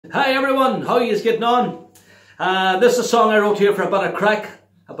Hi everyone, how you getting on? This is a song I wrote here for a bit of crack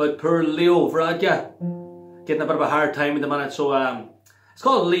about poor Leo varadkar. Getting a bit of a hard time in the minute, so it's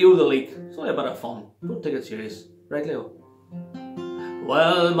called Leo the Leak. It's only a bit of fun. Don't take it serious. Right, Leo?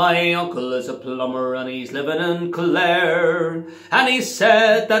 Well, my uncle is a plumber and he's living in Clare, and he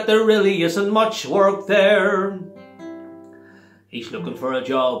said that there really isn't much work there. He's looking for a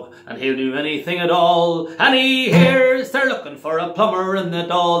job and he'll do anything at all, and he hears they're looking for a plumber in the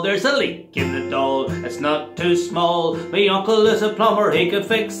Dáil. There's a leak in the Dáil, it's not too small. My uncle is a plumber, he can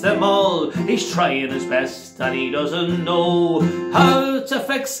fix them all. He's trying his best and he doesn't know how to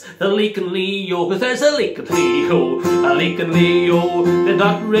fix the leak in Leo, 'cause there's a leak in Leo, a leak in Leo. There's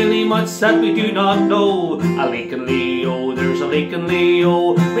not really much that we do not know. A leak in Leo, there's a leak in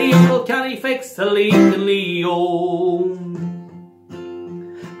Leo. My uncle, can he fix the leak in Leo?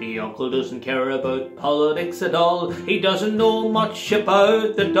 My uncle doesn't care about politics at all. He doesn't know much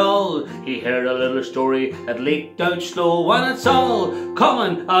about the Dáil. He heard a little story that leaked out slow, and it's all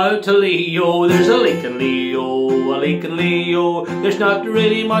coming out to Leo. There's a leak in Leo, a leak in Leo. There's not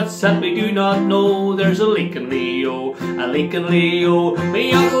really much that we do not know. There's a leak in Leo, a leak in Leo.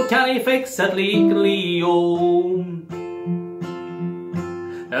 My uncle, can he fix that leak in Leo?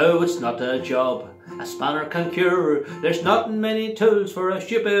 No, it's not a job a spanner can cure. There's not many tools for a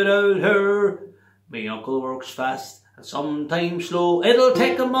stupid old here. My uncle works fast and sometimes slow. It'll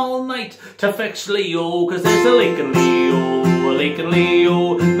take him all night to fix Leo, 'cause there's a leak in Leo, a leak in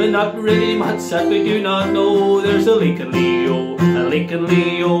Leo. But not really much that we do not know. There's a leak in Leo, a leak in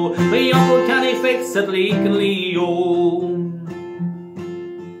Leo. My uncle, can he fix that leak in Leo?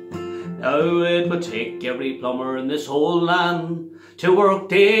 Now it would take every plumber in this whole land to work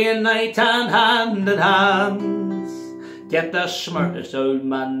day and night and hand in hand. Get the smartest old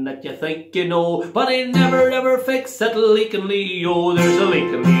man that you think you know, but he never ever fix that leak in Leo. There's a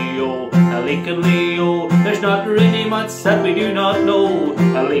leak in Leo, a leak in Leo. There's not really much that we do not know.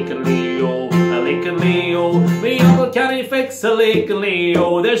 A leak in Leo, a leak in Leo. My uncle, can he fix a leak in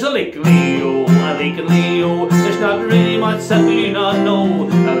Leo? There's a leak in Leo, a leak in Leo. There's not really much that we do not know.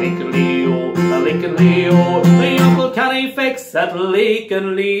 A leak in Leo, a leak in Leo. My uncle, can he fix that leak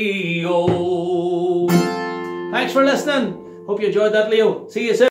in Leo? Thanks for listening. Hope you enjoyed that, Leo. See you soon.